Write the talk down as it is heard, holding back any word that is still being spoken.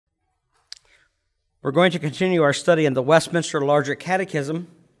We're going to continue our study in the Westminster Larger Catechism.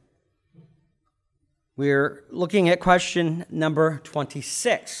 We're looking at question number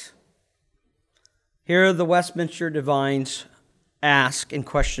 26. Here the Westminster divines ask in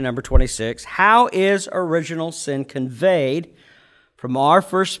question number 26, how is original sin conveyed from our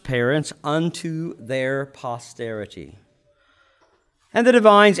first parents unto their posterity? And the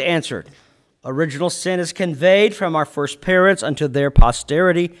divines answered, original sin is conveyed from our first parents unto their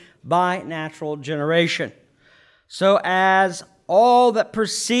posterity by natural generation, so as all that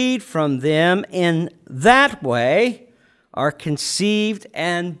proceed from them in that way are conceived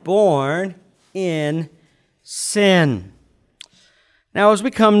and born in sin. Now, as we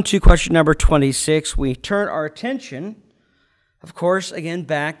come to question number 26, we turn our attention, of course, again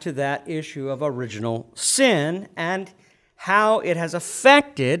back to that issue of original sin and how it has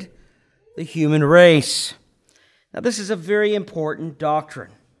affected the human race. Now, this is a very important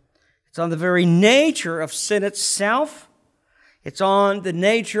doctrine. It's on the very nature of sin itself. It's on the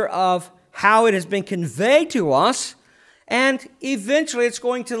nature of how it has been conveyed to us. And eventually it's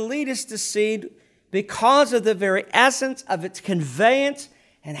going to lead us to see, because of the very essence of its conveyance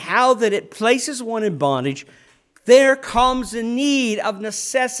and how that it places one in bondage, there comes a need of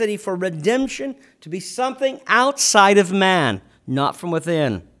necessity for redemption to be something outside of man, not from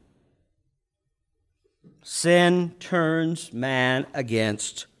within. Sin turns man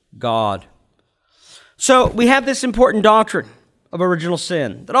against God. So we have this important doctrine of original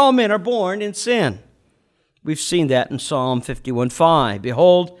sin, that all men are born in sin. We've seen that in Psalm 51:5.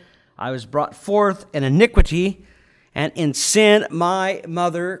 Behold, I was brought forth in iniquity, and in sin my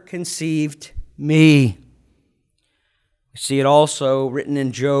mother conceived me. We see it also written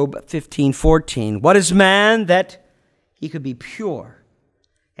in Job 15:14. What is man that he could be pure?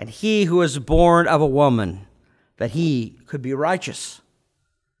 And he who is born of a woman, that he could be righteous.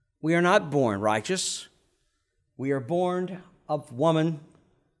 We are not born righteous. We are born of woman,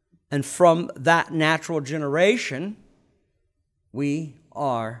 and from that natural generation, we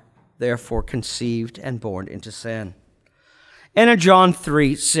are therefore conceived and born into sin. And in John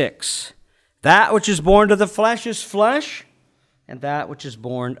 3:6, that which is born of the flesh is flesh, and that which is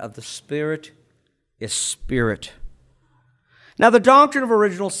born of the Spirit is spirit. Now, the doctrine of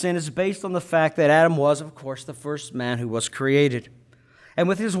original sin is based on the fact that Adam was, of course, the first man who was created. And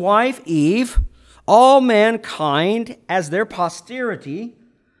with his wife, Eve, all mankind, as their posterity,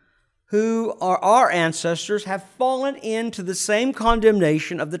 who are our ancestors, have fallen into the same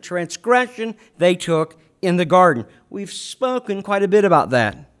condemnation of the transgression they took in the garden. We've spoken quite a bit about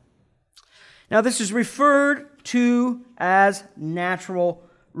that. Now, this is referred to as natural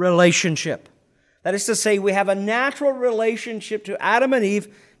relationship. That is to say, we have a natural relationship to Adam and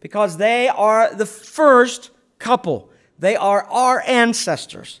Eve because they are the first couple. They are our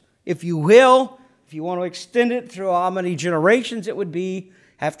ancestors. If you will, if you want to extend it through how many generations it would be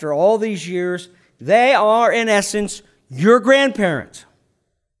after all these years, they are, in essence, your grandparents.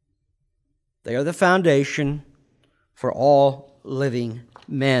 They are the foundation for all living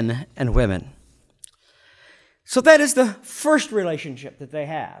men and women. So that is the first relationship that they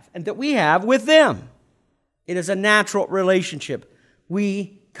have and that we have with them. It is a natural relationship.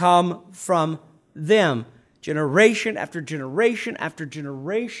 We come from them, generation after generation after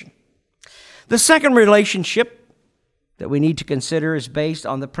generation. The second relationship that we need to consider is based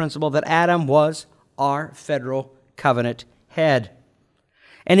on the principle that Adam was our federal covenant head.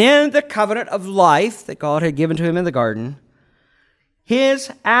 And in the covenant of life that God had given to him in the garden,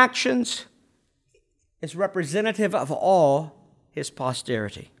 his actions is representative of all his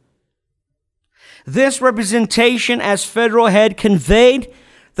posterity. This representation as federal head conveyed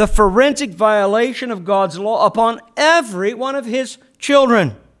the forensic violation of God's law upon every one of his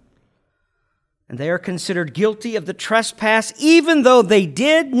children. And they are considered guilty of the trespass, even though they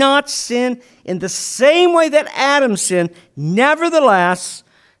did not sin in the same way that Adam sinned. Nevertheless,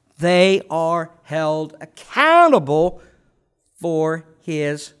 they are held accountable for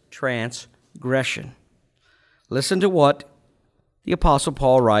his transgression. Listen to what the Apostle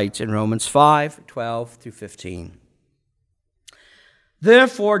Paul writes in Romans 5:12-15.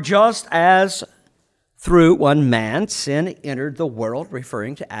 Therefore, just as through one man sin entered the world,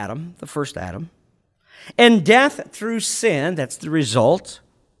 referring to Adam, the first Adam, and death through sin, that's the result,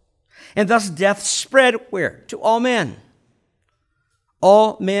 and thus death spread where? To all men.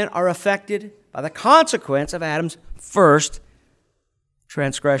 All men are affected by the consequence of Adam's first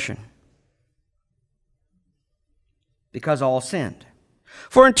transgression, because all sinned.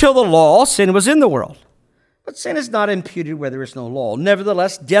 For until the law, sin was in the world. But sin is not imputed where there is no law.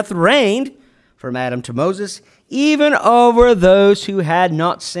 Nevertheless, death reigned from Adam to Moses, even over those who had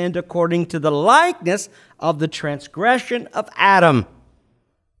not sinned according to the likeness of the transgression of Adam,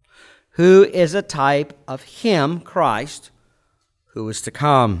 who is a type of him, Christ, who is to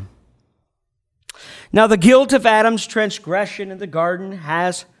come. Now the guilt of Adam's transgression in the garden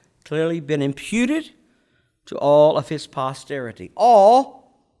has clearly been imputed to all of his posterity,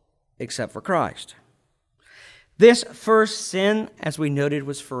 all except for Christ. This first sin, as we noted,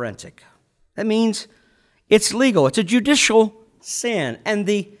 was forensic. That means it's legal. It's a judicial sin, and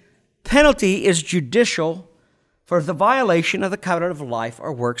the penalty is judicial for the violation of the covenant of life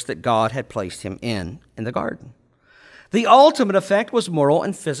or works that God had placed him in the garden. The ultimate effect was moral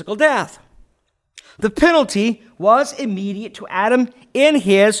and physical death. The penalty was immediate to Adam in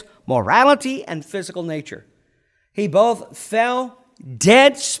his morality and physical nature. He both fell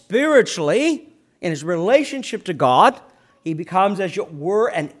dead spiritually in his relationship to God. He becomes, as it were,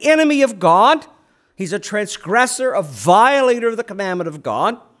 an enemy of God. He's a transgressor, a violator of the commandment of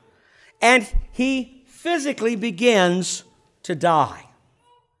God. And he physically begins to die.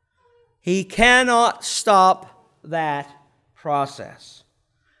 He cannot stop that process.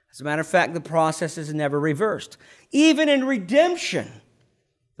 As a matter of fact, the process is never reversed. Even in redemption,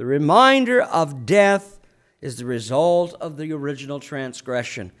 the reminder of death is the result of the original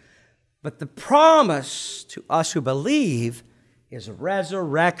transgression. But the promise to us who believe is a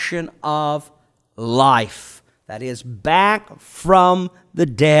resurrection of life. That is, back from the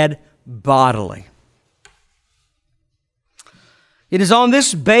dead bodily. It is on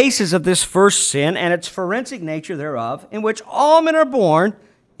this basis of this first sin and its forensic nature thereof in which all men are born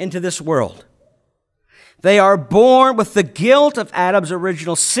into this world. They are born with the guilt of Adam's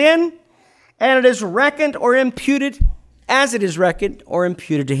original sin, and it is reckoned or imputed as it is reckoned or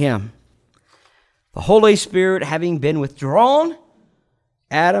imputed to him. The Holy Spirit having been withdrawn,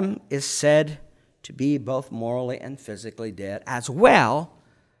 Adam is said to be both morally and physically dead, as well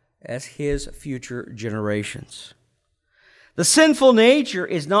as his future generations. The sinful nature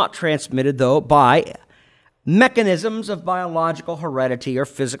is not transmitted, though, by mechanisms of biological heredity or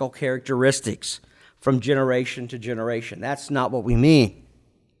physical characteristics from generation to generation. That's not what we mean.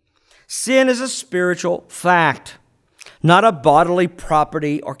 Sin is a spiritual fact, not a bodily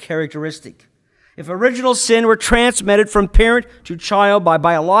property or characteristic. If original sin were transmitted from parent to child by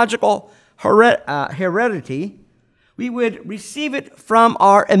biological heredity, we would receive it from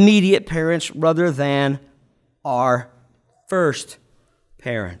our immediate parents rather than our first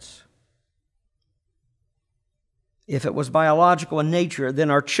parents. If it was biological in nature,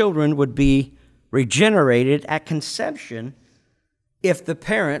 then our children would be regenerated at conception if the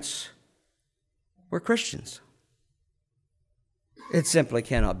parents were Christians. It simply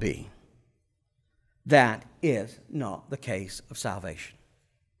cannot be. That is not the case of salvation.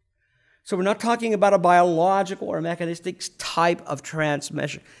 So we're not talking about a biological or mechanistic type of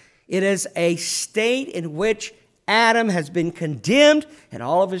transmission. It is a state in which Adam has been condemned, and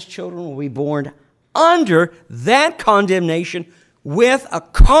all of his children will be born under that condemnation with a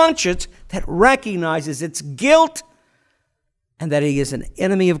conscience that recognizes its guilt and that he is an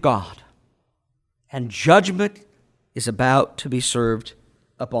enemy of God. And judgment is about to be served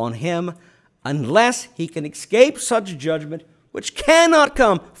upon him unless he can escape such judgment, which cannot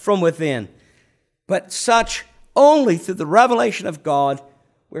come from within, but such only through the revelation of God,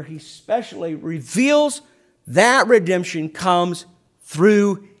 where he specially reveals that redemption comes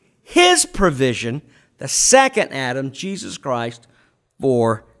through his provision, the second Adam, Jesus Christ,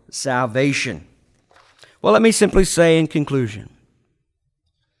 for salvation. Well, let me simply say in conclusion,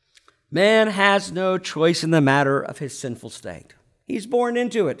 man has no choice in the matter of his sinful state. He's born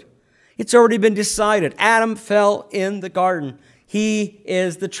into it. It's already been decided. Adam fell in the garden. He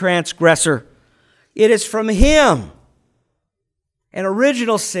is the transgressor. It is from him, an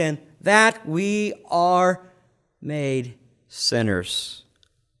original sin, that we are made sinners.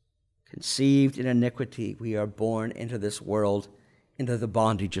 Conceived in iniquity, we are born into this world, into the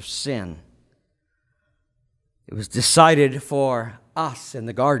bondage of sin. It was decided for us in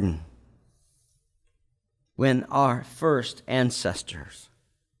the garden when our first ancestors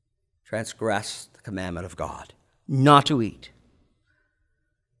transgressed the commandment of God, not to eat.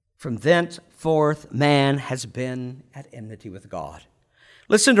 From thenceforth, man has been at enmity with God.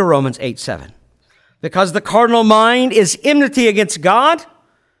 Listen to Romans 8:7. Because the carnal mind is enmity against God,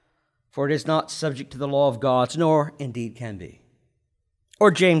 for it is not subject to the law of God, nor indeed can be.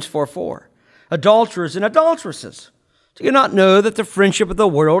 Or James 4:4. Adulterers and adulteresses, do you not know that the friendship of the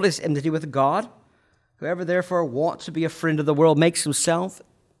world is enmity with God? Whoever therefore wants to be a friend of the world makes himself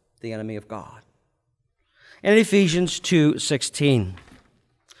the enemy of God. And in Ephesians 2:16,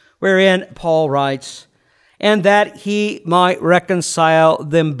 wherein Paul writes, and that he might reconcile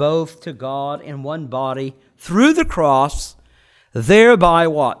them both to God in one body through the cross, thereby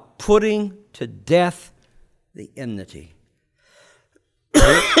what? Putting to death the enmity.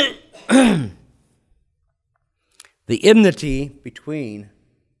 The enmity between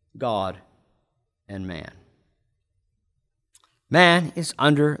God and man. Man is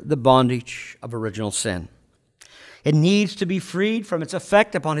under the bondage of original sin. It needs to be freed from its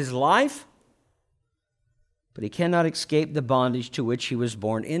effect upon his life, but he cannot escape the bondage to which he was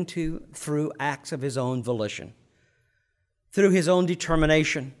born into through acts of his own volition, through his own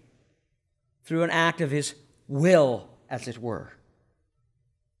determination, through an act of his will, as it were.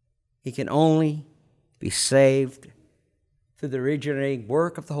 He can only be saved through the regenerating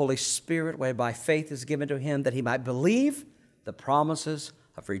work of the Holy Spirit, whereby faith is given to him that he might believe the promises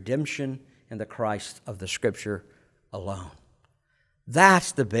of redemption in the Christ of the Scripture alone.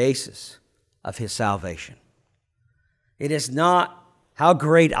 That's the basis of his salvation. It is not how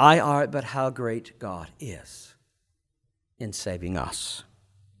great I are, but how great God is in saving us.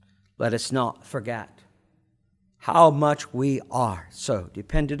 Let us not forget how much we are so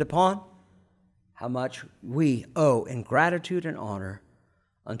dependent upon, how much we owe in gratitude and honor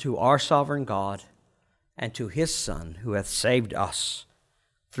unto our sovereign God and to his Son, who hath saved us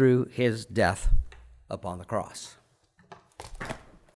through his death upon the cross.